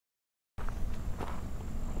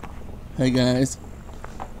Hey guys,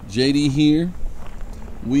 JD here.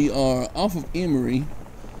 We are off of Emory.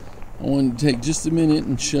 I wanted to take just a minute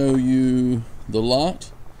and show you the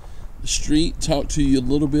lot, the street, talk to you a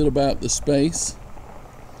little bit about the space.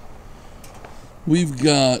 We've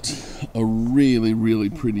got a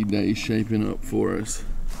really pretty day shaping up for us.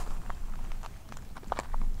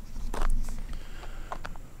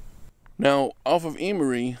 Now, off of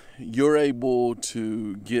Emory, you're able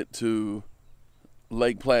to get to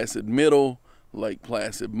Lake Placid Middle, Lake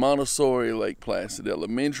Placid Montessori, Lake Placid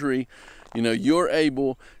Elementary. You know, you're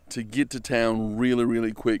able to get to town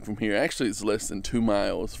really quick from here. Actually, it's less than 2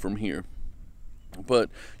 miles from here. But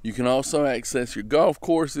you can also access your golf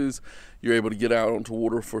courses. You're able to get out onto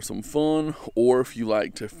water for some fun, or if you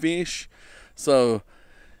like to fish. So,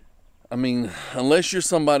 I mean, unless you're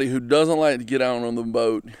somebody who doesn't like to get out on the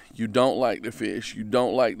boat, you don't like to fish, you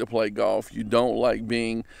don't like to play golf, you don't like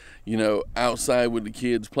being, you know, outside with the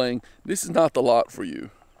kids playing, this is not the lot for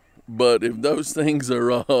you. But if those things are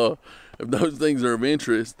of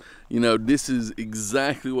interest, you know, this is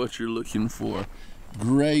exactly what you're looking for.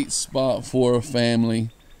 Great spot for a family.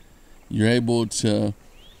 You're able to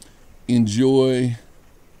enjoy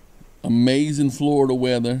amazing Florida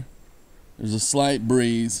weather. There's a slight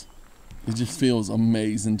breeze. It just feels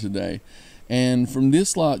amazing today. And from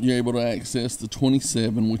this lot, you're able to access the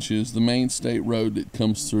 27, which is the main state road that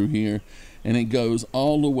comes through here. And it goes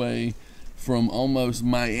all the way from almost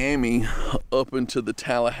Miami up into the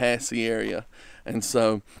Tallahassee area. And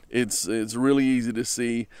so it's really easy to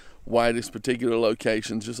see why this particular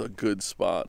location is just a good spot.